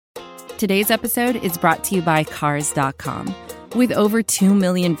Today's episode is brought to you by Cars.com. With over 2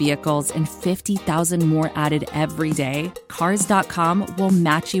 million vehicles and 50,000 more added every day, Cars.com will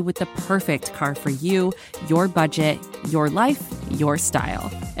match you with the perfect car for you, your budget, your life, your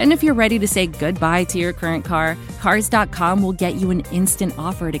style. And if you're ready to say goodbye to your current car, Cars.com will get you an instant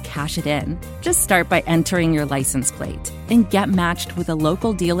offer to cash it in. Just start by entering your license plate and get matched with a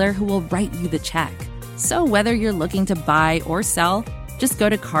local dealer who will write you the check. So whether you're looking to buy or sell, just go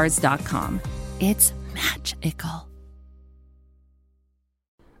to Cars.com. It's magical.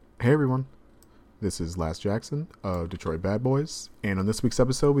 Hey everyone, this is Last Jackson of Detroit Bad Boys, and on this week's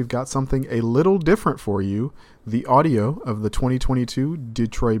episode we've got something a little different for you, the audio of the 2022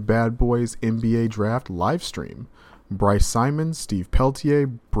 Detroit Bad Boys NBA Draft live stream. Bryce Simon, Steve Peltier,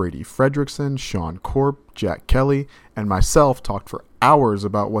 Brady Fredrickson, Sean Corp, Jack Kelly, and myself talked for hours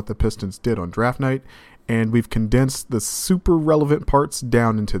about what the Pistons did on draft night, and we've condensed the super relevant parts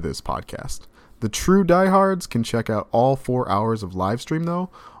down into this podcast. The true diehards can check out all 4 hours of live stream though,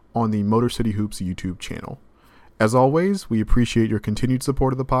 on the Motor City Hoops YouTube channel. As always, we appreciate your continued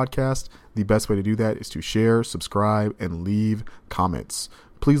support of the podcast. The best way to do that is to share, subscribe, and leave comments.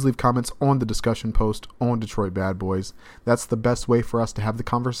 Please leave comments on the discussion post on Detroit Bad Boys. That's the best way for us to have the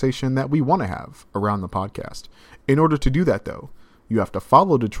conversation that we want to have around the podcast. In order to do that, though, you have to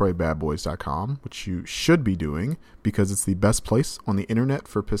follow DetroitBadBoys.com, which you should be doing because it's the best place on the internet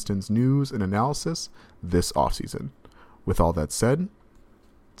for Pistons news and analysis this offseason. With all that said,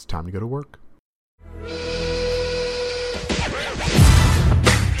 it's time to go to work.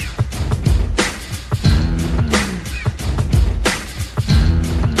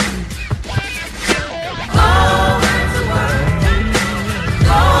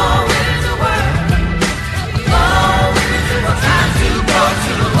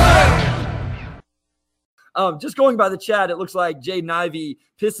 Just going by the chat, it looks like Jaden Ivey,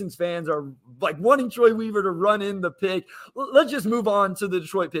 Pistons fans are like wanting Troy Weaver to run in the pick. Let's just move on to the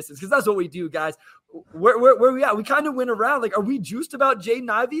Detroit Pistons because that's what we do, guys. Where are we at? We kind of went around. Like, are we juiced about Jaden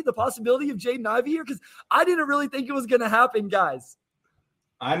Ivey, the possibility of Jaden Ivey here? Because I didn't really think it was going to happen, guys.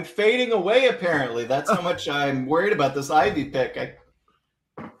 I'm fading away, apparently. That's how much I'm worried about this Ivey pick.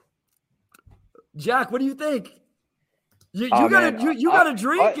 Jack, what do you think? You got a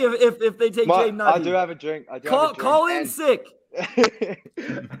drink if they take Jaden Ivey. I do have a drink. Call in sick.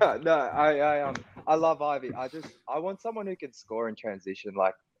 No, I love Ivy. I want someone who can score in transition.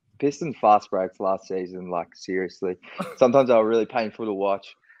 Like Piston fast breaks last season. Like seriously, sometimes they were really painful to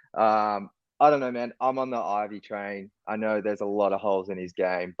watch. I don't know, man. I'm on the Ivy train. I know there's a lot of holes in his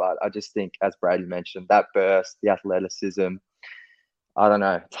game, but I just think, as Brady mentioned, that burst, the athleticism. I don't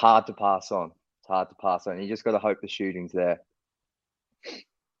know. It's hard to pass on. You just got to hope the shooting's there.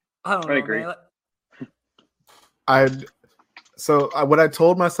 I don't know, agree. Man. What I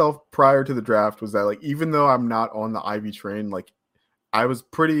told myself prior to the draft was that, like, even though I'm not on the Ivy train, like, I was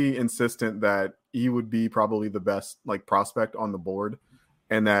pretty insistent that he would be probably the best, like, prospect on the board,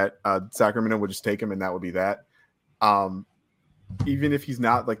 and that Sacramento would just take him, and that would be that. Even if he's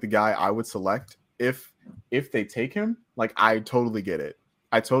not, like, the guy I would select, if they take him, like, I totally get it.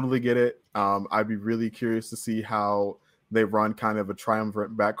 I'd be really curious to see how they run kind of a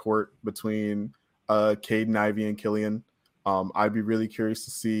triumvirate backcourt between Caden Ivey and Killian. I'd be really curious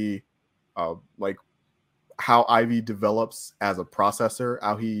to see like how Ivy develops as a processor,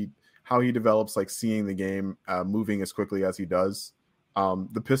 how he develops like seeing the game moving as quickly as he does.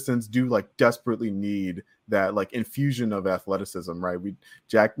 The Pistons do like desperately need that like infusion of athleticism, right?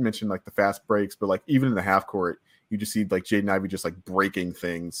 Jack mentioned like the fast breaks, but like even in the half court, you just see like Jaden Ivey just like breaking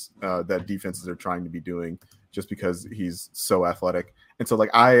things that defenses are trying to be doing just because he's so athletic. And so like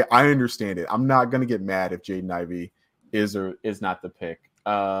I understand it. I'm not gonna get mad if Jaden Ivey is or is not the pick.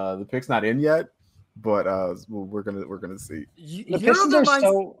 The pick's not in yet, but we're gonna see. The Pistons are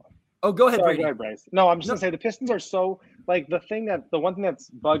so. Oh, go ahead, Sorry, Brady. go ahead, Bryce. No, I'm just gonna say the Pistons are so like the one thing that's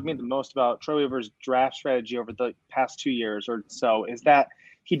bugged me the most about Troy Weaver's draft strategy over the past 2 years or so is that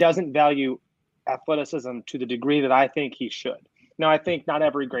he doesn't value athleticism to the degree that I think he should. Now, I think not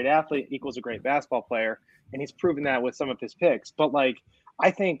every great athlete equals a great basketball player, and he's proven that with some of his picks. But like, I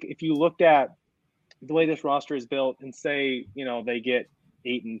think if you looked at the way this roster is built and say, they get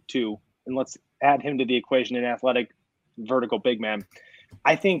 8-2, and let's add him to the equation, an athletic vertical big man,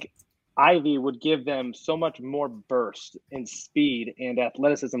 I think Ivy would give them so much more burst and speed and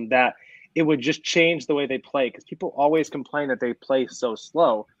athleticism that it would just change the way they play, because people always complain that they play so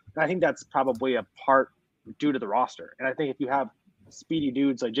slow. And I think that's probably a part due to the roster. And I think if you have speedy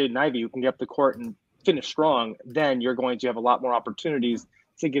dudes like Jaden Ivey who can get up the court and finish strong, then you're going to have a lot more opportunities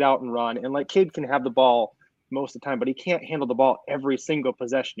to get out and run. And like Cade can have the ball most of the time, but he can't handle the ball every single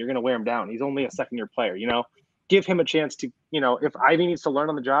possession. You're going to wear him down. He's only a second-year player, Give him a chance to, if Ivy needs to learn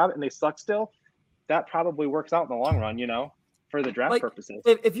on the job and they suck still, that probably works out in the long run, for the draft purposes.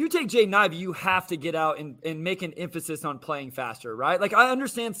 If you take Jaden Ivey, you have to get out and make an emphasis on playing faster, right? Like, I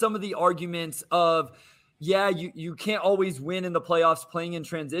understand some of the arguments of, yeah, you can't always win in the playoffs playing in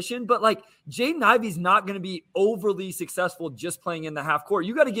transition, but like Jaden Ivey's not going to be overly successful just playing in the half court.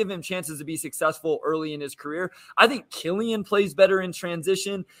 You got to give him chances to be successful early in his career. I think Killian plays better in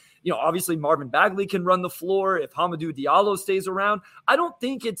transition. Obviously Marvin Bagley can run the floor if Hamidou Diallo stays around. I don't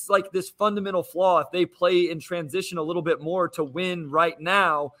think it's like this fundamental flaw if they play in transition a little bit more to win right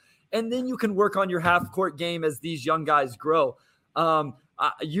now. And then you can work on your half court game as these young guys grow.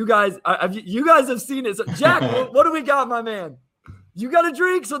 You guys have seen it. So Jack, what do we got, my man? You got a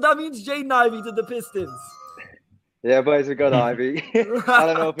drink, so that means Jaden Ivey to the Pistons. Yeah, boys, we got Ivy. I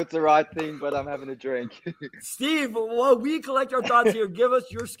don't know if it's the right thing, but I'm having a drink. Steve, while we collect our thoughts here, give us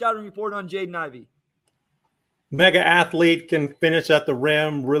your scouting report on Jaden Ivey. Mega athlete, can finish at the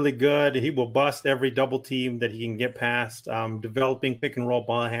rim really good. He will bust every double team that he can get past. Developing pick and roll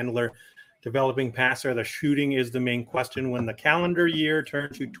ball handler, developing passer. The shooting is the main question. When the calendar year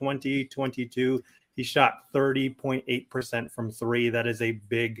turned to 2022, he shot 30.8% from three. That is a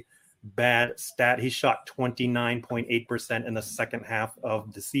big bad stat. He shot 29.8% in the second half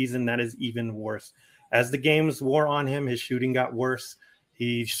of the season. That is even worse. As the games wore on him, his shooting got worse.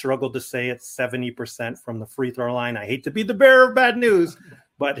 He struggled to stay at 70% from the free throw line. I hate to be the bearer of bad news,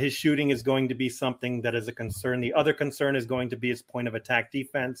 but his shooting is going to be something that is a concern. The other concern is going to be his point of attack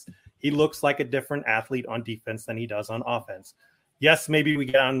defense. He looks like a different athlete on defense than he does on offense. Yes, maybe we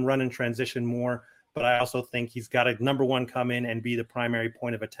get on run and transition more, but I also think he's got to, number one, come in and be the primary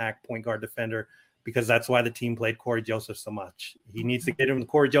point of attack point guard defender, because that's why the team played Corey Joseph so much. He needs to get him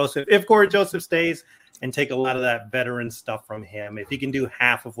Corey Joseph. If Corey Joseph stays, and take a lot of that veteran stuff from him. If he can do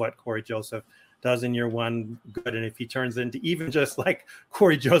half of what Corey Joseph does in year one, good. And if he turns into even just like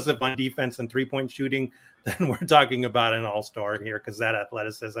Corey Joseph on defense and three-point shooting, then we're talking about an all-star here, because that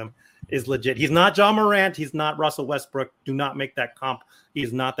athleticism is legit. He's not John Morant. He's not Russell Westbrook. Do not make that comp. He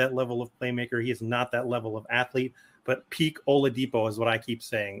is not that level of playmaker. He is not that level of athlete. But peak Oladipo is what I keep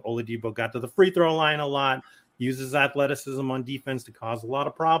saying. Oladipo got to the free throw line a lot, uses athleticism on defense to cause a lot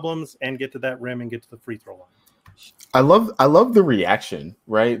of problems and get to that rim and get to the free throw line. I love the reaction,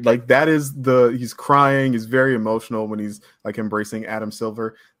 right? Like that is he's crying, he's very emotional when he's like embracing Adam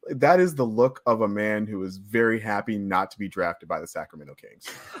Silver. That is the look of a man who is very happy not to be drafted by the Sacramento Kings.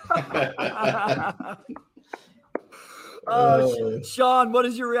 Sean, what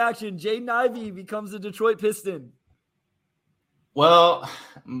is your reaction? Jaden Ivey becomes a Detroit Piston. Well,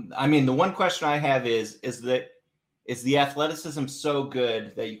 I mean, the one question I have is the athleticism so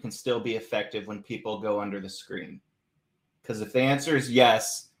good that you can still be effective when people go under the screen? Because if the answer is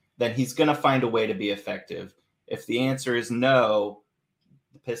yes, then he's going to find a way to be effective. If the answer is no,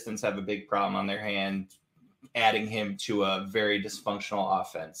 the Pistons have a big problem on their hand adding him to a very dysfunctional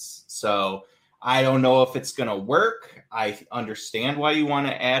offense. So I don't know if it's going to work. I understand why you want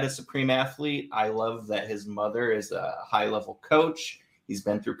to add a supreme athlete. I love that his mother is a high-level coach. He's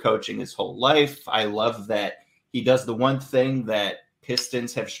been through coaching his whole life. I love that he does the one thing that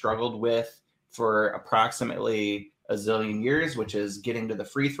Pistons have struggled with for approximately a zillion years, which is getting to the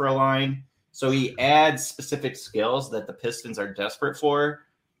free throw line. So he adds specific skills that the Pistons are desperate for.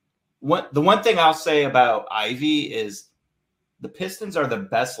 The one thing I'll say about Ivy is the Pistons are the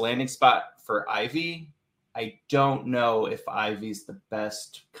best landing spot for Ivy. I don't know if Ivy's the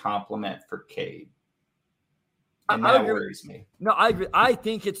best complement for Cade. And that worries me. No, I agree. I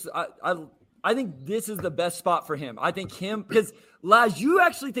think I think this is the best spot for him. I think him, because Laz, you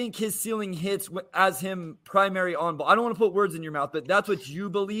actually think his ceiling hits as him primary on ball. I don't want to put words in your mouth, but that's what you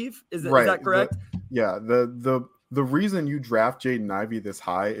believe. Is that correct? The reason you draft Jaden Ivey this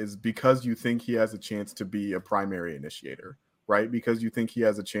high is because you think he has a chance to be a primary initiator, right? Because you think he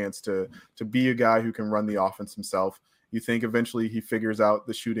has a chance to be a guy who can run the offense himself. You think eventually he figures out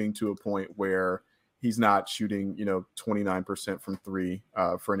the shooting to a point where he's not shooting, 29% from three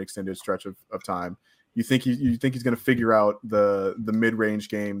for an extended stretch of time. You think he's going to figure out the mid-range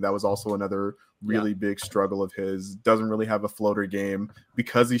game. That was also another really big struggle of his. Doesn't really have a floater game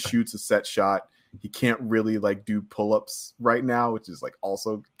because he shoots a set shot. He can't really do pull-ups right now, which is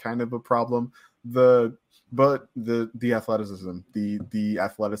also kind of a problem. But the athleticism, the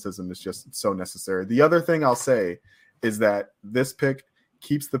athleticism is just so necessary. The other thing I'll say is that this pick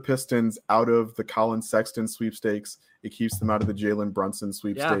keeps the Pistons out of the Colin Sexton sweepstakes. It keeps them out of the Jalen Brunson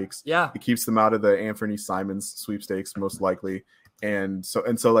sweepstakes. Yeah. It keeps them out of the Anthony Simons sweepstakes, most likely. And so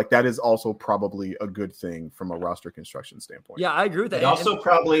like that is also probably a good thing from a roster construction standpoint. Yeah, I agree with that. It also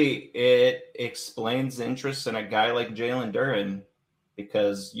probably explains interest in a guy like Jalen Duren,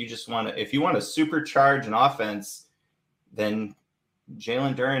 because you just want to, if you want to supercharge an offense, then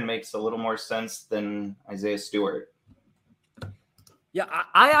Jalen Duren makes a little more sense than Isaiah Stewart. Yeah,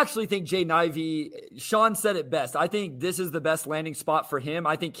 I actually think Jaden Ivey, Sean said it best. I think this is the best landing spot for him.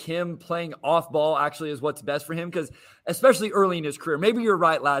 I think him playing off ball actually is what's best for him, because especially early in his career, maybe you're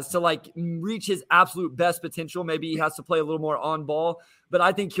right, Laz, to like reach his absolute best potential, maybe he has to play a little more on ball, but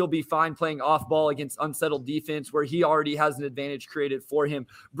I think he'll be fine playing off ball against unsettled defense where he already has an advantage created for him.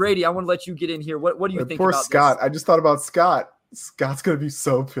 Brady, I want to let you get in here. What do you think about Scott? this? I just thought about Scott. Scott's going to be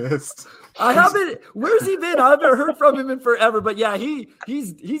so pissed. I haven't. Where's he been? I haven't heard from him in forever. But yeah, he's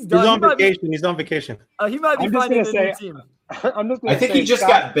done. He's on vacation. He's on vacation. He might be finding a new team. I think he just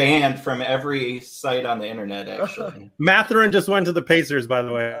got banned from every site on the internet. Actually, Mathurin just went to the Pacers. By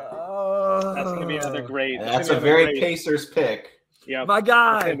the way, that's going to be another great. That's a very Pacers pick. Yeah, my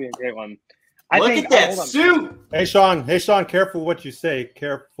guy. That's going to be a great one. Look at that suit. Hey Sean, careful what you say.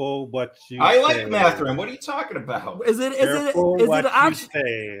 Careful what you say. I like Mathurin. What are you talking about? Is it actually?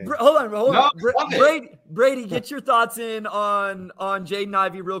 Hold on. Brady, get your thoughts in on Jaden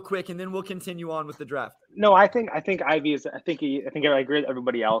Ivey real quick, and then we'll continue on with the draft. No, I think Ivey is. I think I agree with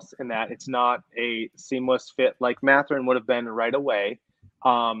everybody else in that it's not a seamless fit like Mathurin would have been right away.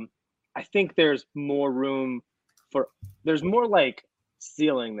 I think there's more room for. There's more like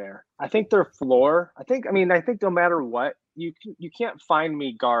ceiling there. I think their floor. I think no matter what, you can't find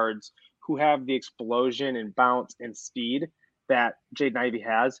me guards who have the explosion and bounce and speed that Jaden Ivey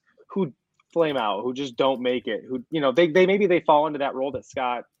has, who flame out, who just don't make it, who they fall into that role that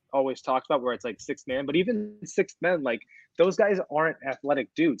Scott always talks about where it's like sixth man, but even sixth men, like those guys aren't athletic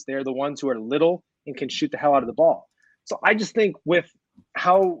dudes. They're the ones who are little and can shoot the hell out of the ball. So I just think with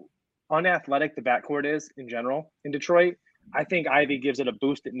how unathletic the backcourt is in general in Detroit, I think Ivey gives it a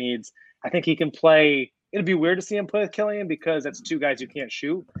boost it needs. I think he can play. It'd be weird to see him play with Killian because that's two guys who can't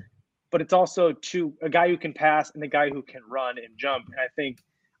shoot, but it's also a guy who can pass and a guy who can run and jump. And I think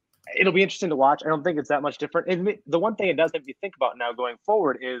it'll be interesting to watch. I don't think it's that much different. And the one thing it does make me think about now going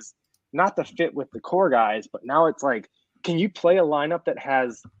forward is not the fit with the core guys, but now it's like, can you play a lineup that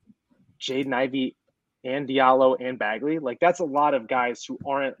has Jaden Ivey and Diallo and Bagley? Like that's a lot of guys who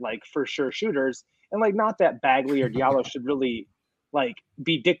aren't like for sure shooters. And like, not that Bagley or Diallo should really like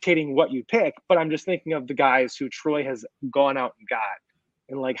be dictating what you pick, but I'm just thinking of the guys who Troy has gone out and got,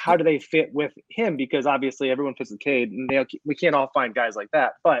 and like, how do they fit with him? Because obviously everyone fits with Cade, and we can't all find guys like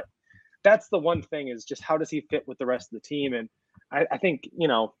that. But that's the one thing is just how does he fit with the rest of the team? And I think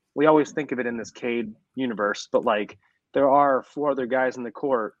we always think of it in this Cade universe, but like there are four other guys in the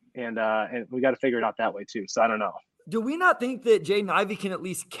court, and we got to figure it out that way too. So I don't know. Do we not think that Jaden Ivey can at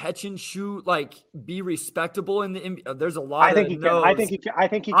least catch and shoot, like be respectable in the NBA? There's a lot. I think he can. I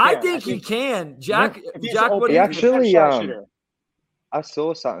think he can. Jack, what do you actually? I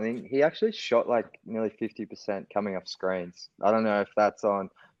saw something. He actually shot like nearly 50% coming off screens. I don't know if that's on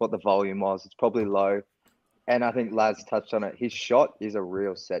what the volume was. It's probably low. And I think Laz touched on it. His shot is a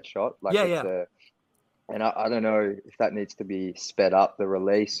real set shot. And I don't know if that needs to be sped up, the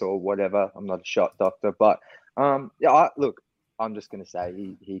release or whatever. I'm not a shot doctor, but I'm just going to say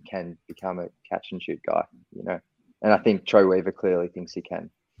he can become a catch and shoot guy, and I think Troy Weaver clearly thinks he can.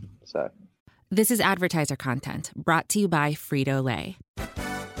 So This is advertiser content brought to you by Frito-Lay.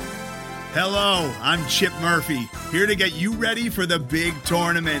 Hello, I'm Chip Murphy, here to get you ready for the big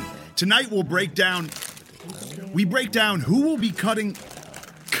tournament. Tonight we'll break down who will be cutting.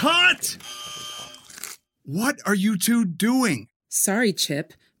 Cut! What are you two doing? Sorry,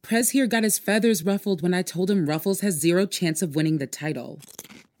 Chip. Prez here got his feathers ruffled when I told him Ruffles has zero chance of winning the title.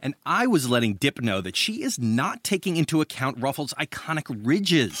 And I was letting Dip know that she is not taking into account Ruffles' iconic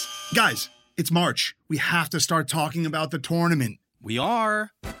ridges. Guys, it's March. We have to start talking about the tournament. We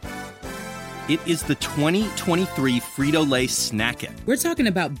are. It is the 2023 Frito-Lay Snack It. We're talking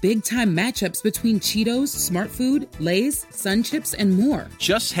about big-time matchups between Cheetos, Smart Food, Lay's, Sun Chips, and more.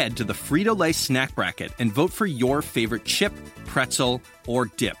 Just head to the Frito-Lay Snack Bracket and vote for your favorite chip, pretzel, or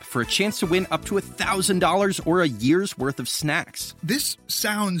dip for a chance to win up to $1,000 or a year's worth of snacks. This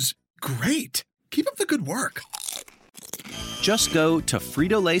sounds great. Keep up the good work. Just go to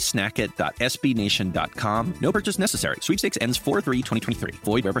fritolaysnackit.sbnation.com. No purchase necessary. Sweepstakes ends 4/3/2023.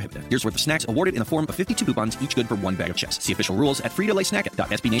 Void where prohibited. Year's worth of snacks awarded in the form of 52 coupons, each good for one bag of chips. See official rules at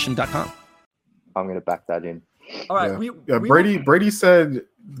fritolaysnackit.sbnation.com. I'm going to back that in. All right. Brady said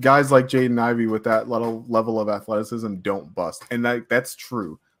guys like Jaden Ivey with that level of athleticism don't bust. And that's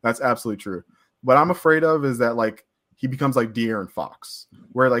true. That's absolutely true. What I'm afraid of is that like he becomes like De'Aaron Fox,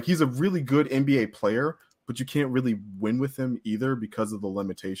 where like he's a really good NBA player, but you can't really win with him either because of the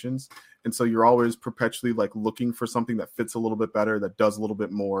limitations. And so you're always perpetually like looking for something that fits a little bit better, that does a little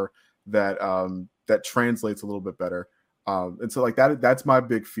bit more, that translates a little bit better. And so like that's my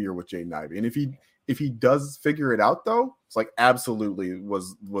big fear with Jaden Ivey. And if he does figure it out though, it's like absolutely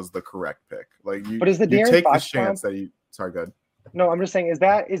was the correct pick. Like you, but is the you De'Aaron take Fox the chance that he. Sorry, go ahead. No, I'm just saying, is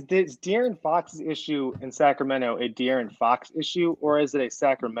De'Aaron Fox's issue in Sacramento a De'Aaron Fox issue, or is it a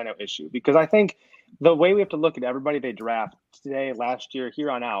Sacramento issue? Because I think the way we have to look at everybody they draft today, last year, here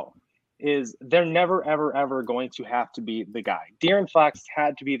on out, is they're never, ever, ever going to have to be the guy. De'Aaron Fox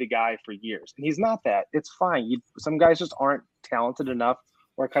had to be the guy for years, and he's not that. It's fine. Some guys just aren't talented enough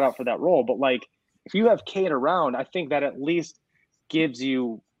or cut out for that role. But like, if you have Cade around, I think that at least gives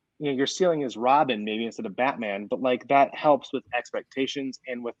you, your ceiling is Robin maybe instead of Batman, but like that helps with expectations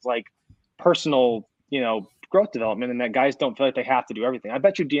and with like personal, growth development, and that guys don't feel like they have to do everything. I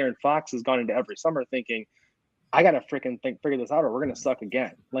bet you De'Aaron Fox has gone into every summer thinking, I got to freaking figure this out or we're going to suck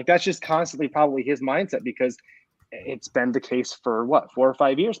again. Like that's just constantly probably his mindset, because it's been the case for 4 or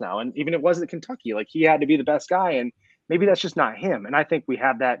 5 years now. And even it was at Kentucky, like he had to be the best guy, and maybe that's just not him. And I think we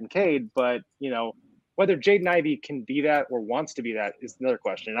have that in Cade, but whether Jaden Ivey can be that or wants to be that is another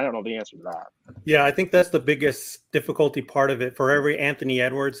question. I don't know the answer to that. Yeah, I think that's the biggest difficulty part of it. For every Anthony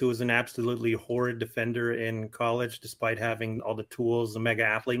Edwards, who was an absolutely horrid defender in college, despite having all the tools, the mega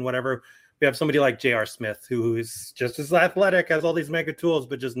athlete and whatever, we have somebody like J.R. Smith, who is just as athletic, has all these mega tools,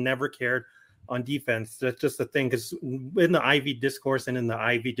 but just never cared on defense. That's just the thing, because in the Ivy discourse and in the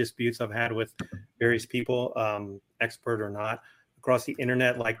Ivy disputes I've had with various people, expert or not, across the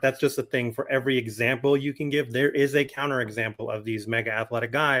internet, like that's just a thing. For every example you can give, there is a counterexample of these mega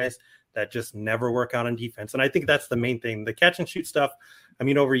athletic guys that just never work out on defense. And I think that's the main thing. The catch and shoot stuff, I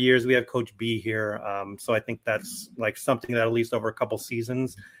mean, over years we have Coach B here, so I think that's like something that at least over a couple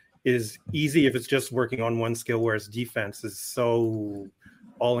seasons is easy if it's just working on one skill, whereas defense is so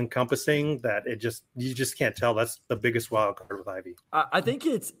all encompassing that you just can't tell. That's the biggest wild card with Ivy. I think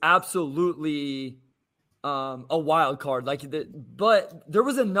it's absolutely a wild card, but there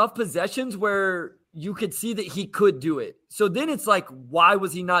was enough possessions where you could see that he could do it. So then it's like, why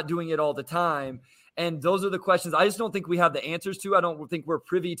was he not doing it all the time? And those are the questions I just don't think we have the answers to. I don't think we're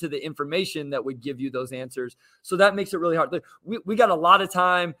privy to the information that would give you those answers. So that makes it really hard. We got a lot of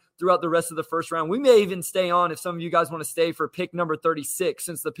time throughout the rest of the first round. We may even stay on if some of you guys want to stay for pick number 36,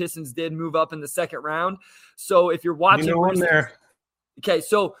 since the Pistons did move up in the second round. So if you're watching, I'm there. Okay,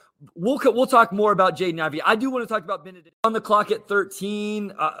 so we'll talk more about Jaden Ivey. I do want to talk about Benedict on the clock at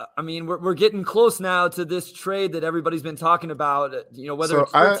 13. I mean, we're getting close now to this trade that everybody's been talking about. Whether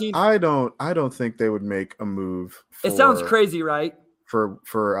it's 13. I don't think they would make a move. It sounds crazy, right?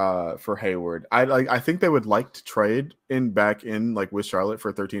 For Hayward, I think they would like to trade back in like with Charlotte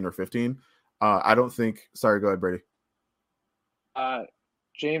for 13 or 15. I don't think. Sorry, go ahead, Brady.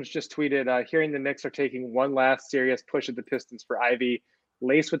 James just tweeted, hearing the Knicks are taking one last serious push at the Pistons for Ivy,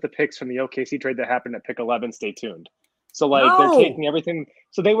 laced with the picks from the OKC trade that happened at pick 11. Stay tuned. So they're taking everything.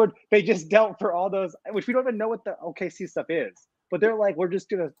 So they just dealt for all those, which we don't even know what the OKC stuff is. But they're like, we're just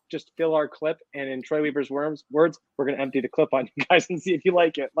going to fill our clip. And in Troy Weaver's words, we're going to empty the clip on you guys and see if you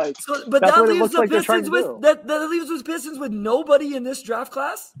like it. But that leaves the Pistons that leaves the Pistons with nobody in this draft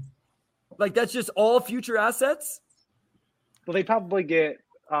class. Like that's just all future assets. Well, they probably get.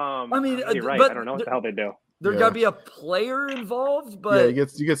 You're right. I don't know what the hell they do. There's got to be a player involved, but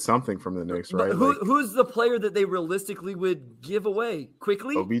you get something from the Knicks, right? Who's the player that they realistically would give away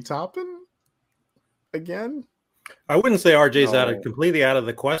quickly? Obi Toppin again. I wouldn't say RJ's completely out of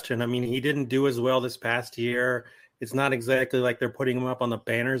the question. I mean, he didn't do as well this past year. It's not exactly like they're putting him up on the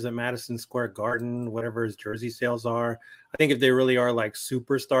banners at Madison Square Garden, whatever his jersey sales are. I think if they really are like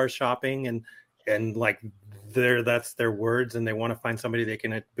superstar shopping and like that's their words, and they want to find somebody they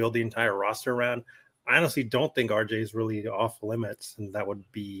can build the entire roster around, I honestly don't think RJ is really off limits, and that would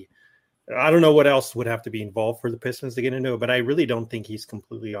be, I don't know what else would have to be involved for the Pistons to get into it, but I really don't think he's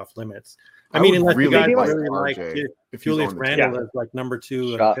completely off limits. I mean, unless you guys really like Julius Randle as like number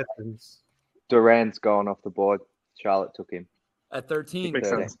 2 of the Pistons. Durant's gone off the board. Charlotte took him at 13. Makes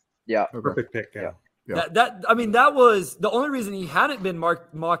sense. Yeah, perfect pick. Yeah. That was the only reason he hadn't been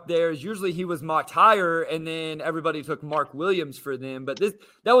mocked there is usually he was mocked higher, and then everybody took Mark Williams for them. But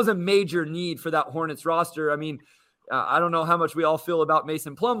that was a major need for that Hornets roster. I mean, I don't know how much we all feel about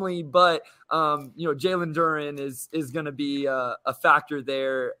Mason Plumlee, but Jalen Duren is going to be a factor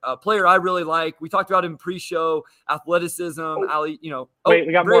there. A player I really like. We talked about him pre-show, athleticism. Wait,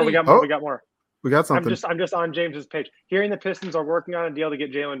 we got more. We got something. I'm just on James's page. Hearing the Pistons are working on a deal to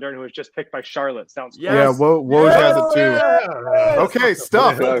get Jalen Duren, who was just picked by Charlotte, sounds Yes. Yeah, Woj has it too. Yes. Okay,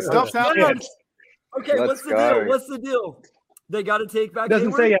 stuff's happening. Okay, Let's what's the go. deal? What's the deal? They got to take back. Doesn't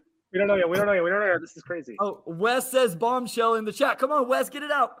Hayward? say yet. We don't know yet. This is crazy. Oh, Wes says bombshell in the chat. Come on, Wes, get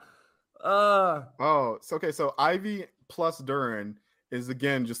it out. So Ivy plus Duren is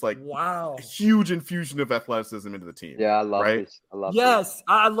again just like Wow. a huge infusion of athleticism into the team. Yeah, I love Right? this. I love Yes,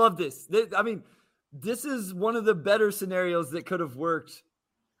 I love this. I mean, this is one of the better scenarios that could have worked.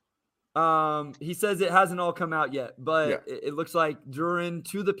 He says it hasn't all come out yet, but it looks like Duren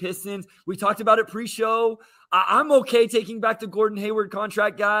to the Pistons. We talked about it pre-show. I'm okay taking back the Gordon Hayward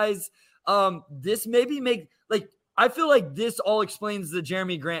contract, guys. This maybe I feel like this all explains the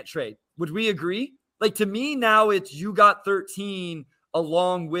Jeremy Grant trade. Would we agree? Like, to me now, it's you got 13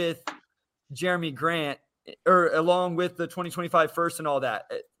 along with Jeremy Grant, or along with the 2025 first and all that,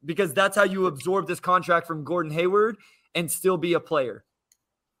 because that's how you absorb this contract from Gordon Hayward and still be a player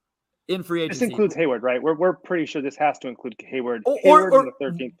in free agency. This includes Hayward, right? We're pretty sure this has to include Hayward. Or Hayward in the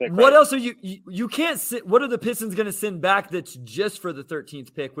 13th pick. What right? else are you can't sit? What are the Pistons going to send back that's just for the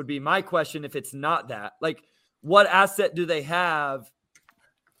 13th pick would be my question. If it's not that, like, what asset do they have?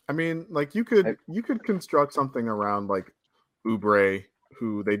 I mean, like you could construct something around like Oubre,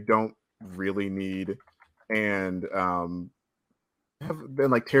 who they don't really need, and then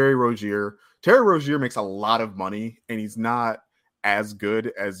like Terry Rozier. Terry Rozier makes a lot of money, and he's not as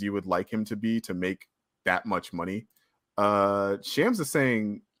good as you would like him to be to make that much money. Shams is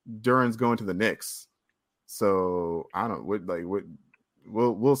saying Duren's going to the Knicks, so I don't what.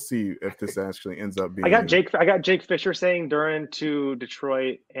 We'll see if this actually ends up being. I got Jake Fisher saying Duren to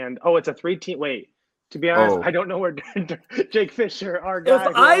Detroit, and it's a 3-team. Wait, to be honest, I don't know where Jake Fisher, our guy.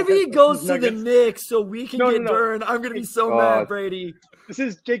 If Ivy goes to the Knicks, so we can get Duren, I'm gonna be so mad, Brady. This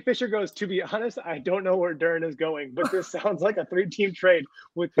is Jake Fisher goes. To be honest, I don't know where Duren is going, but this sounds like a 3-team trade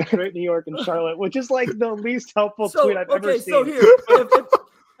with Detroit, New York, and Charlotte, which is like the least helpful tweet I've ever seen. So here,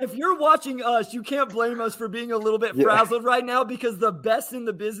 if you're watching us, you can't blame us for being a little bit frazzled right now, because the best in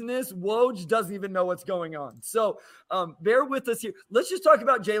the business, Woj, doesn't even know what's going on. So bear with us here. Let's just talk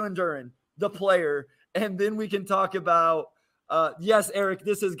about Jalen Duren, the player, and then we can talk about yes, Eric,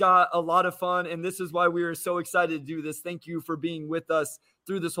 this has got a lot of fun, and this is why we are so excited to do this. Thank you for being with us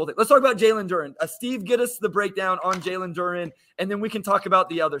through this whole thing. Let's talk about Jalen Duren. Steve, get us the breakdown on Jalen Duren, and then we can talk about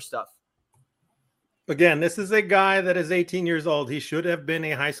the other stuff. Again, this is a guy that is 18 years old. He should have been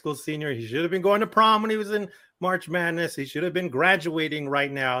a high school senior. He should have been going to prom when he was in March Madness. He should have been graduating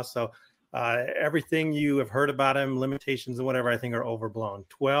right now. So everything you have heard about him, limitations and whatever, I think are overblown.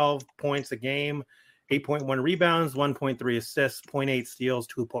 12 points a game, 8.1 rebounds, 1.3 assists, 0.8 steals,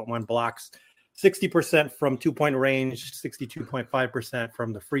 2.1 blocks, 60% from 2-point range, 62.5%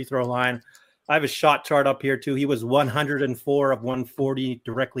 from the free throw line. I have a shot chart up here too. He was 104 of 140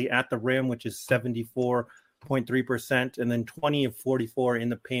 directly at the rim, which is 74.3%, and then 20 of 44 in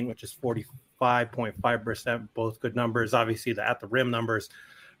the paint, which is 45.5%. Both good numbers. Obviously, the at the rim numbers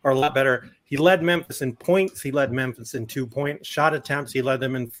are a lot better. He led Memphis in points. He led Memphis in 2-point shot attempts. He led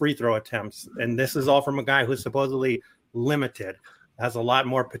them in free throw attempts. And this is all from a guy who's supposedly limited, has a lot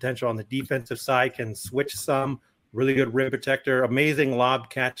more potential on the defensive side, can switch some. Really good rim protector, amazing lob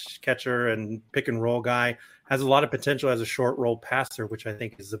catcher and pick and roll guy. Has a lot of potential as a short roll passer, which I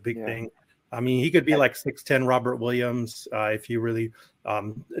think is a big thing. I mean, he could be like 6'10" Robert Williams if he really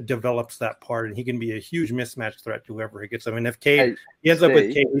develops that part, and he can be a huge mismatch threat to whoever he gets. I mean, if Cade he ends up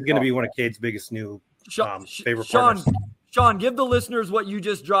with Cade, he's going to be one of Cade's biggest new favorite partners. Sean, give the listeners what you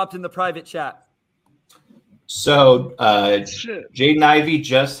just dropped in the private chat. So Jaden Ivey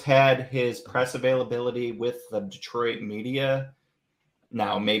just had his press availability with the Detroit media.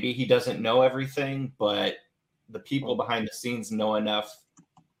 Now, maybe he doesn't know everything, but the people behind the scenes know enough,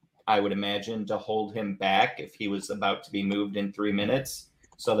 I would imagine, to hold him back if he was about to be moved in 3 minutes.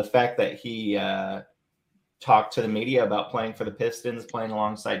 So the fact that he talked to the media about playing for the Pistons, playing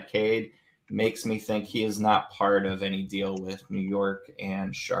alongside Cade, makes me think he is not part of any deal with New York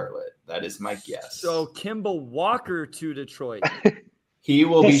and Charlotte. That is my guess. So Kemba Walker to Detroit. He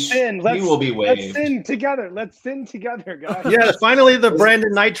will be waived. Let's sin together. Let's sin together, guys. Yeah, finally the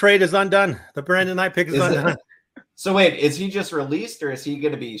Brandon Knight trade is undone. The Brandon Knight pick is undone. So wait, is he just released, or is he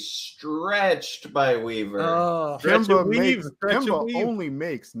going to be stretched by Weaver? Kemba only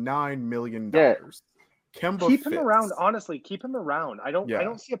makes $9 million. Yeah. Kemba keep him around. Honestly, keep him around. I don't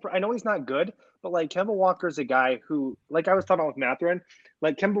see I know he's not good, but like Kemba Walker's a guy who, like I was talking about with Mathurin,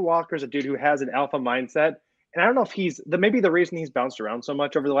 like Kemba Walker's a dude who has an alpha mindset. And I don't know if maybe the reason he's bounced around so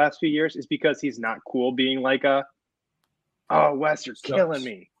much over the last few years is because he's not cool being like Wes, you're killing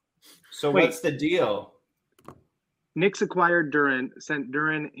me. So Wait. what's the deal? Knicks acquired Duren, sent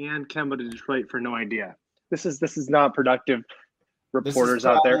Duren and Kemba to Detroit for no idea. This is not productive. Reporters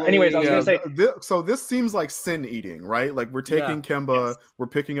out there. Anyways, I was gonna say. So this seems like sin eating, right? Like we're taking Kemba, we're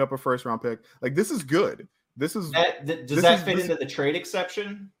picking up a first round pick. Like this is good. This is does that fit into the trade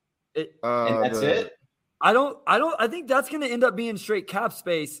exception? And that's it. I think that's going to end up being straight cap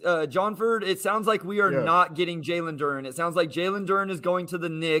space. Johnford, it sounds like we are not getting Jalen Duren. It sounds like Jalen Duren is going to the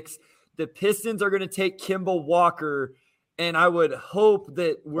Knicks. The Pistons are going to take Kemba Walker, and I would hope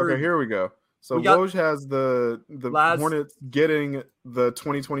that we're okay. Here we go. So Woj has the Hornets getting the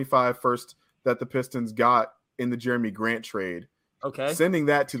 2025 first that the Pistons got in the Jeremy Grant trade. Okay, sending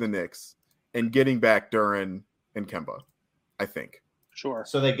that to the Knicks and getting back Duren and Kemba, I think. Sure.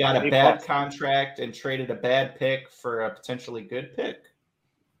 So they got a bad contract and traded a bad pick for a potentially good pick.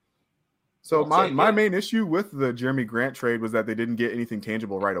 So my main issue with the Jeremy Grant trade was that they didn't get anything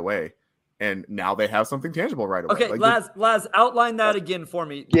tangible right away. And now they have something tangible right away. Okay, Laz, outline that again for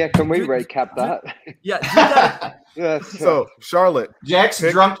me. Yeah, can we recap that? Yeah, do that. Yes. So Charlotte. Jack's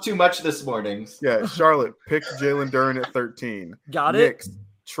drunk too much this morning. Yeah, Charlotte picked Jalen Duren at 13. Got it. Knicks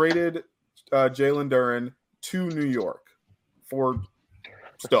traded Jalen Duren to New York for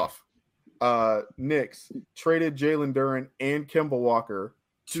stuff. Knicks traded Jalen Duren and Kemba Walker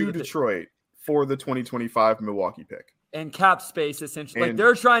to Detroit for the 2025 Milwaukee pick. And cap space, essentially. Like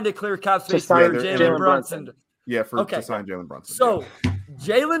they're trying to clear cap space for Jalen Brunson. Yeah, to sign Jalen Brunson. So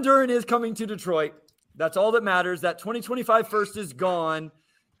Jalen Duren is coming to Detroit. That's all that matters. That 2025 first is gone.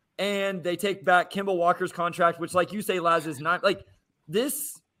 And they take back Kemba Walker's contract, which, like you say, Laz, is not like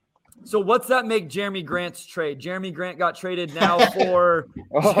this. So what's that make Jeremy Grant's trade? Jeremy Grant got traded now for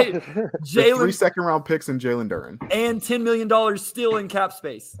Jalen 3 second-round picks and Jalen Duren. And $10 million still in cap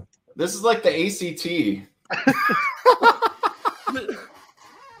space. This is like the ACT.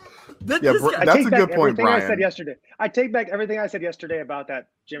 That's a good point, Brian. I take back everything I said yesterday about that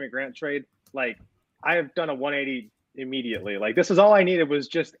Jimmy Grant trade. Like, I have done a 180 immediately. Like, this is all I needed was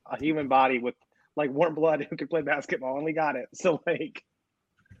just a human body with like warm blood who could play basketball, and we got it. So like,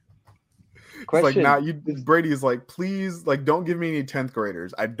 question. Like Brady is like, please, like, don't give me any 10th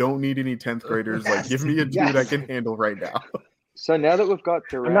graders. I don't need any 10th graders. Like, give me a dude I can handle right now. So now that we've got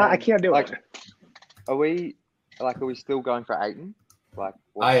Durant, I can't do it. Are we still going for Ayton? Like,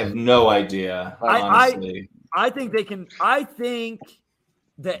 I have no idea. Honestly, I think they can. I think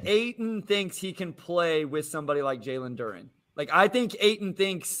that Ayton thinks he can play with somebody like Jalen Duren. Like, I think Ayton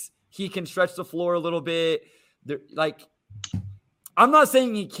thinks he can stretch the floor a little bit. Like, I'm not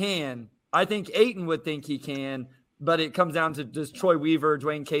saying he can. I think Ayton would think he can, but it comes down to does Troy Weaver,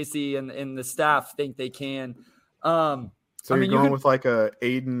 Dwayne Casey, and the staff think they can. So you're going with like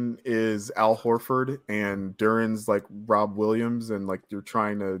Ayton is Al Horford and Duren's like Rob Williams, and like you're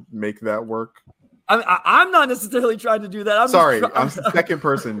trying to make that work. I'm not necessarily trying to do that. I'm second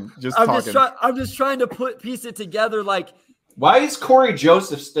person. I'm just trying to piece it together. Like, why is Corey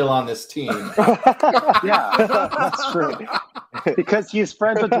Joseph still on this team? Yeah, that's true. Because he's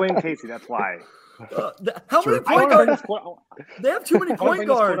friends with Dwayne Casey. That's why. How many point guards? They have too many point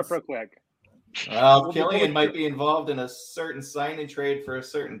guards. Well, Killian might be involved in a certain sign-in trade for a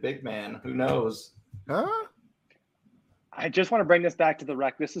certain big man. Who knows? Huh? I just want to bring this back to the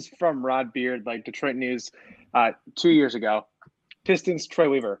rec. This is from Rod Beard, like Detroit News, 2 years ago. Pistons, Troy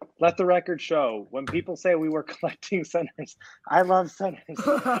Weaver. Let the record show. When people say we were collecting centers, I love centers.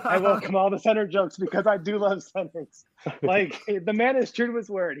 I welcome all the center jokes because I do love centers. Like, the man is true to his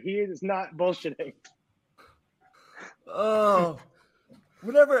word. He is not bullshitting. Oh.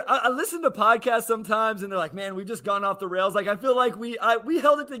 Whenever I listen to podcasts sometimes and they're like, man, we've just gone off the rails. Like, I feel like we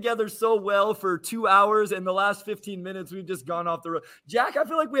held it together so well for 2 hours, and the last 15 minutes we've just gone off the rails. Jack, I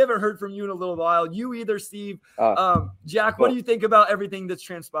feel like we haven't heard from you in a little while. You either, Steve. Jack, what do you think about everything that's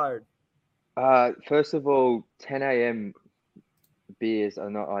transpired? First of all, 10 a.m. beers are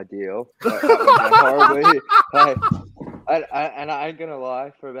not ideal. Horribly. And I ain't gonna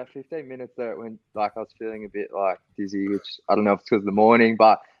lie, for about 15 minutes there, when like I was feeling a bit like dizzy, which I don't know if it's because of the morning,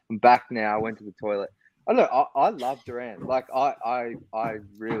 but I'm back now. I went to the toilet. I don't know. I love Durant. Like I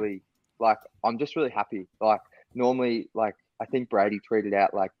really like. I'm just really happy. Like normally, like I think Brady tweeted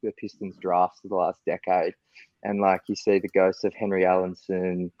out like the Pistons drafts of the last decade, and like you see the ghosts of Henry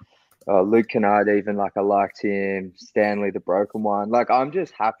Allenson, Luke Kennard. Even like I liked him. Stanley, the broken one. Like I'm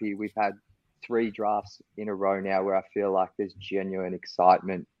just happy we've had 3 drafts in a row now where I feel like there's genuine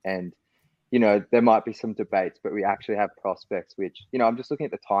excitement, and you know there might be some debates, but we actually have prospects which, you know, I'm just looking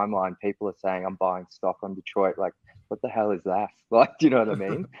at the timeline. People are saying I'm buying stock on Detroit. Like, what the hell is that? Like, do you know what I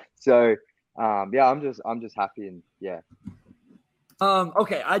mean? So yeah, I'm just happy, and yeah.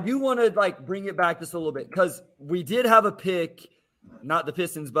 Okay, I do want to bring it back just a little bit because we did have a pick, not the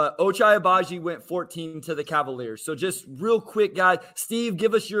Pistons, but Ochai Agbaji went 14 to the Cavaliers. So just real quick, guys, Steve,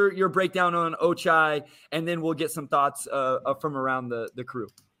 give us your breakdown on Ochai, and then we'll get some thoughts from around the crew.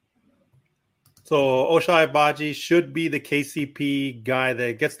 So Ochai Agbaji should be the KCP guy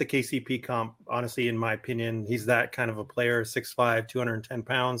that gets the KCP comp. Honestly, in my opinion, he's that kind of a player, 6'5", 210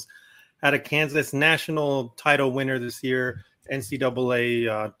 pounds. Had a Kansas national title winner this year,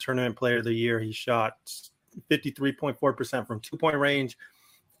 NCAA tournament player of the year. He shot 53.4% from 2-point range,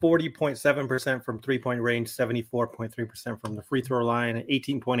 40.7% from 3-point range, 74.3% from the free throw line,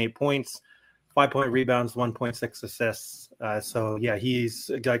 18.8 points, 5-point rebounds, 1.6 assists. So yeah, he's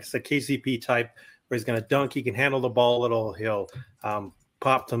like I said, KCP type where he's going to dunk. He can handle the ball a little. He'll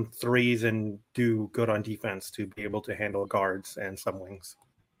pop some threes and do good on defense to be able to handle guards and some wings.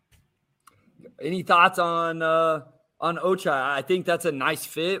 Any thoughts on Ochai? I think that's a nice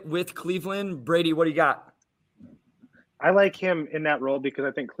fit with Cleveland. Brady, what do you got? I like him in that role because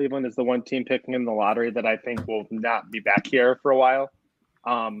I think Cleveland is the one team picking in the lottery that I think will not be back here for a while.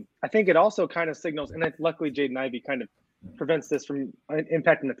 I think it also kind of signals, and luckily Jaden Ivey kind of prevents this from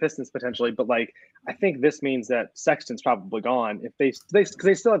impacting the Pistons potentially. But I think this means that Sexton's probably gone if because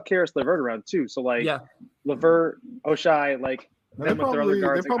they still have Karis LeVert around too. So LeVert, Ochai, They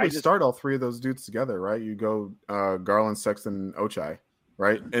probably start all three of those dudes together, right? You go Garland, Sexton, Ochai,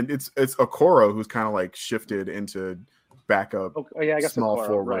 right? And it's Okoro who's kind of shifted into backup small Okoro,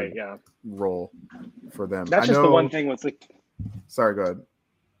 forward right, yeah. role for them. That's just the one thing with Sorry, go ahead.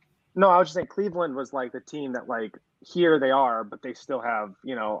 No, I was just saying Cleveland was the team that here they are, but they still have,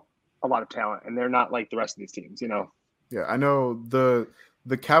 a lot of talent and they're not like the rest of these teams, Yeah, I know the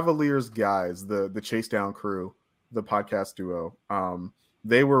Cavaliers guys, the Chase Down crew, the podcast duo,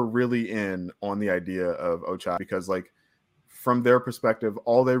 they were really in on the idea of Ochai because from their perspective,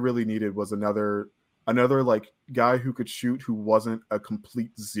 all they really needed was another guy who could shoot who wasn't a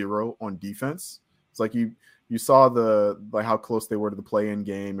complete zero on defense. It's you saw how close they were to the play-in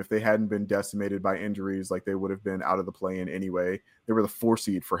game. If they hadn't been decimated by injuries, they would have been out of the play-in anyway. They were the 4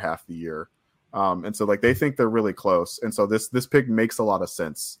 seed for half the year. And so they think they're really close. And so this pick makes a lot of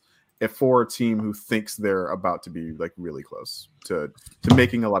sense for a team who thinks they're about to be really close to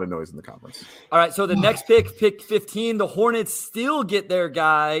making a lot of noise in the conference. All right. So the next pick 15, the Hornets still get their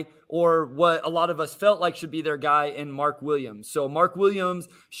guy, or what a lot of us felt like should be their guy, in Mark Williams. So Mark Williams,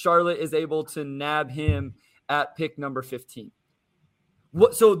 Charlotte is able to nab him at pick number 15.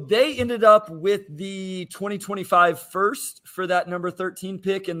 So they ended up with the 2025 first for that number 13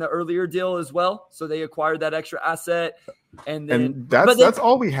 pick in the earlier deal as well. So they acquired that extra asset. And that's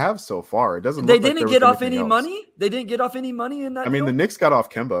all we have so far. It doesn't. They didn't get off any money. They didn't get off any money in that. I mean, the Knicks got off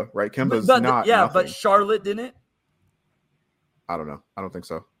Kemba, right? Kemba's not. Yeah, nothing. but Charlotte didn't. I don't know. I don't think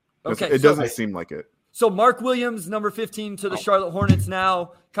so. Okay, it doesn't seem like it. So Mark Williams, number 15 to the Charlotte Hornets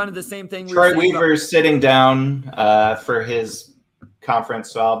now. Kind of the same thing. Troy Weaver's sitting down for his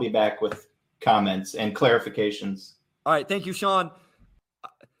conference, so I'll be back with comments and clarifications. All right, thank you, Sean.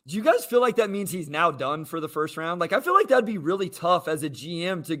 Do you guys feel like that means he's now done for the first round? I feel like that'd be really tough as a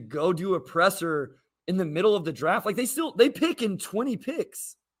GM to go do a presser in the middle of the draft. They pick in 20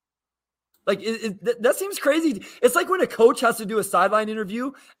 picks. That seems crazy. It's like when a coach has to do a sideline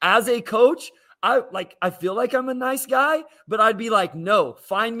interview. As a coach, I feel like I'm a nice guy, but I'd be like, no,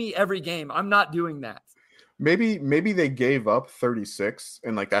 find me every game. I'm not doing that. Maybe they gave up 36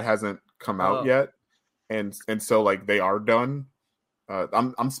 and that hasn't come out yet. And so they are done.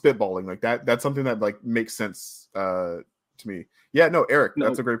 I'm spitballing that's something that makes sense to me. Yeah, no, Eric,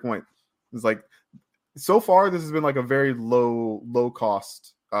 that's a great point. It's so far this has been a very low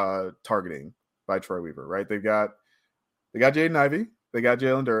cost targeting by Troy Weaver, right? They got Jaden Ivey, they got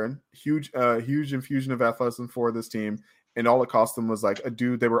Jalen Duren, huge infusion of athleticism for this team, and all it cost them was a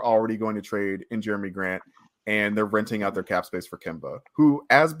dude they were already going to trade in Jeremy Grant, and they're renting out their cap space for Kemba, who,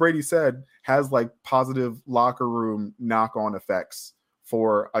 as Brady said, has positive locker room knock-on effects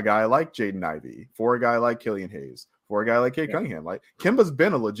for a guy like Jaden Ivey, for a guy like Killian Hayes, for a guy like Cade Cunningham. Kemba's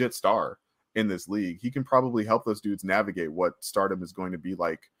been a legit star in this league. He can probably help those dudes navigate what stardom is going to be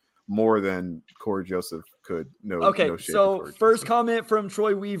more than Corey Joseph could. So first comment from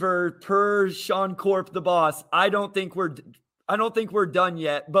Troy Weaver, per Sean Corp, the boss. I don't think we're done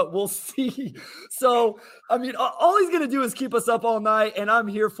yet, but we'll see. So, I mean, all he's going to do is keep us up all night, and I'm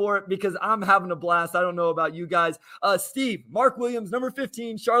here for it because I'm having a blast. I don't know about you guys. Steve, Mark Williams, number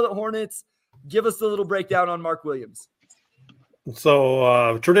 15, Charlotte Hornets. Give us a little breakdown on Mark Williams.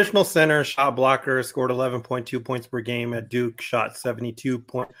 So traditional center, shot blocker, scored 11.2 points per game at Duke, shot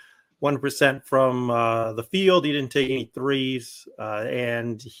 72% 1% from the field. He didn't take any threes,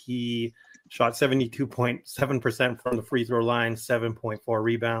 and he shot 72.7% from the free throw line, 7.4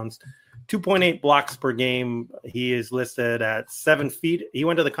 rebounds, 2.8 blocks per game. He is listed at 7 feet. He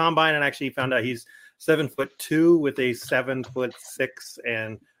went to the combine and actually found out he's 7'2" with a 7'6"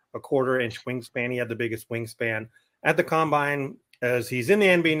 and a 1/4 inch wingspan. He had the biggest wingspan at the combine. As he's in the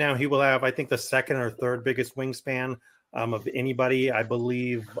NBA now, he will have, I think, the second or third biggest wingspan of anybody. I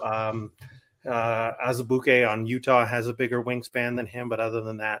believe Azubuike on Utah has a bigger wingspan than him, but other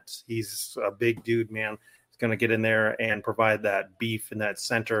than that, he's a big dude, man. He's going to get in there and provide that beef in that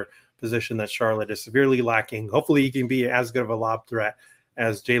center position that Charlotte is severely lacking. Hopefully he can be as good of a lob threat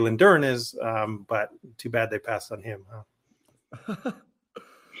as Jalen Duren is, but too bad they passed on him. Huh?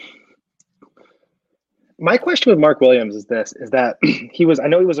 My question with Mark Williams is that I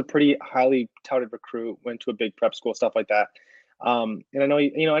know he was a pretty highly touted recruit, went to a big prep school, stuff like that. And I know,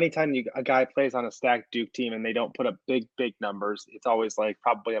 anytime a guy plays on a stacked Duke team and they don't put up big numbers, it's always like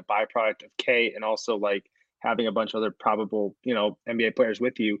probably a byproduct of K and also like having a bunch of other probable, NBA players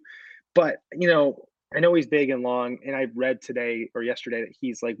with you. But, I know he's big and long, and I read today or yesterday that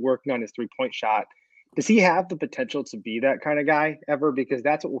he's like working on his 3-point shot. Does he have the potential to be that kind of guy ever? Because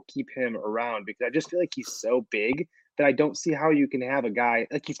that's what will keep him around. Because I just feel like he's so big that I don't see how you can have a guy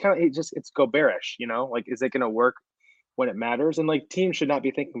like he's kind of it's Gobert-ish, like, is it going to work when it matters? And like teams should not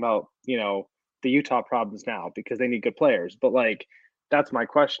be thinking about, the Utah problems now because they need good players. But like, that's my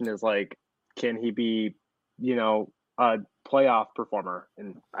question is like, can he be, a playoff performer?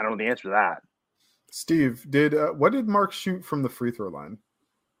 And I don't know the answer to that. Steve, what did Mark shoot from the free throw line?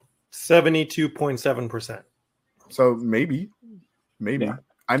 72.7%. So maybe. Yeah.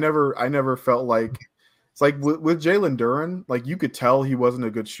 I never felt like it's like with Jalen Duren, like you could tell he wasn't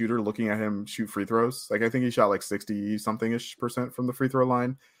a good shooter looking at him shoot free throws. Like I think he shot like 60-something-ish% from the free throw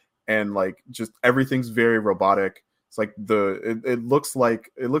line, and like just everything's very robotic. It's like it looks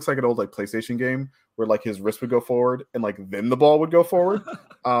like an old like PlayStation game where like his wrist would go forward and like then the ball would go forward.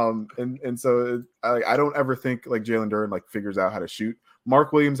 And so I don't ever think like Jalen Duren like figures out how to shoot.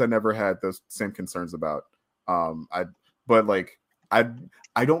 Mark Williams, I never had those same concerns about. I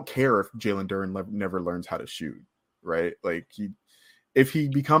don't care if Jalen Duren never learns how to shoot, right? Like if he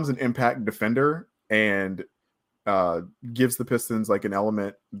becomes an impact defender and gives the Pistons like an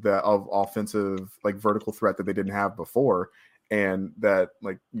element of offensive like vertical threat that they didn't have before, and that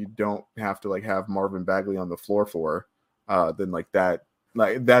like you don't have to like have Marvin Bagley on the floor for, then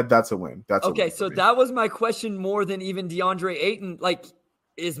that's a win. That's okay. A win So that was my question more than even DeAndre Ayton. Like,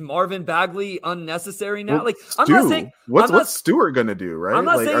 is Marvin Bagley unnecessary now? Well, like, I'm not saying what's Stewart gonna do, right? I'm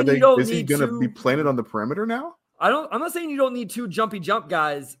not like, saying is he gonna be planted on the perimeter now? I'm not saying you don't need two jumpy jump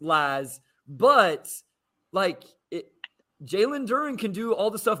guys, Laz, but like Jalen Duren can do all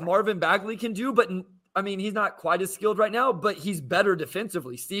the stuff Marvin Bagley can do, but I mean, he's not quite as skilled right now, but he's better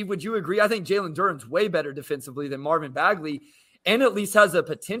defensively. Steve, would you agree? I think Jalen Duren's way better defensively than Marvin Bagley, and at least has a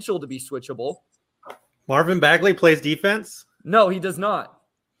potential to be switchable. Marvin Bagley plays defense? No, he does not.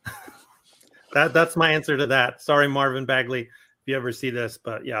 That's my answer to that. Sorry, Marvin Bagley, if you ever see this,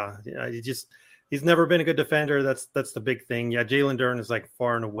 but yeah, he's never been a good defender. That's the big thing. Yeah, Jalen Duren is like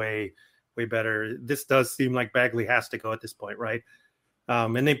far and away way better. This does seem like Bagley has to go at this point, right?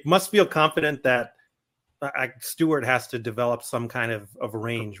 And they must feel confident that Stewart has to develop some kind of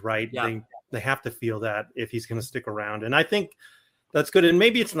range, right? Yeah. They have to feel that if he's going to stick around. And I think that's good. And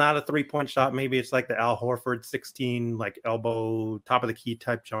maybe it's not a 3-point shot. Maybe it's like the Al Horford 16, like elbow, top of the key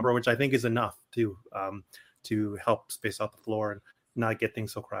type jumper, which I think is enough to help space out the floor and not get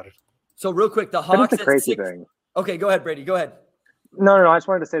things so crowded. So real quick, the Hawks. That's the crazy thing. Okay, go ahead, Brady. Go ahead. No. I just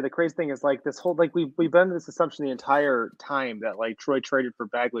wanted to say the crazy thing is like this whole like we've been under this assumption the entire time that like Troy traded for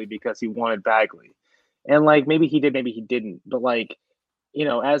Bagley because he wanted Bagley, and like maybe he did, maybe he didn't. But like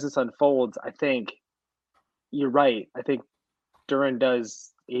as this unfolds, I think you're right. I think Duren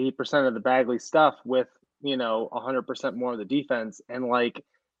does 80% of the Bagley stuff with 100% more of the defense, and like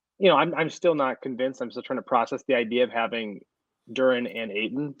I'm still not convinced. I'm still trying to process the idea of having Duren and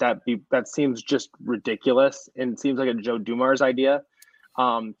Ayton. That seems just ridiculous, and seems like a Joe Dumars idea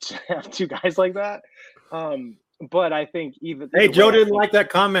to have two guys like that. But I think Joe didn't like that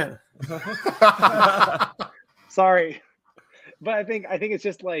comment. Sorry, but I think it's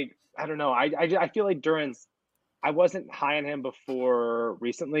just like I don't know. I feel like Duren's. I wasn't high on him before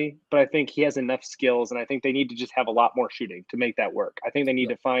recently, but I think he has enough skills, and I think they need to just have a lot more shooting to make that work. I think they need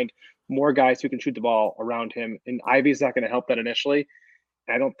to find more guys who can shoot the ball around him, and Ivy's not going to help that initially.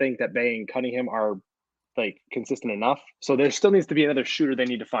 I don't think that Bey and Cunningham are like consistent enough. So there still needs to be another shooter they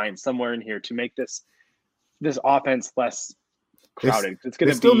need to find somewhere in here to make this offense less crowded. It's They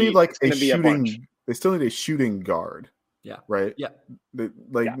going to still be need like a be a bunch. shooting. They still need a shooting guard. Yeah. Right. Yeah.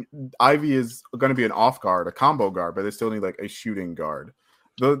 Ivy is going to be an off guard, a combo guard, but they still need like a shooting guard.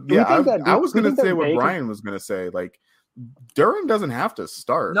 I was going to say what Brian was going to say. Like Duren doesn't have to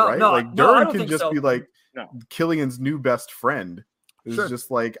start, right? Like Duren can just be like Killian's new best friend. It's just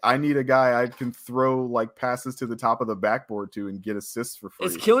like, I need a guy I can throw like passes to the top of the backboard to and get assists for free.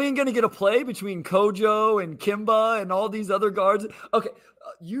 Is Killian going to get a play between Kojo and Kimba and all these other guards? Okay,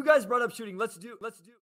 you guys brought up shooting. Let's do.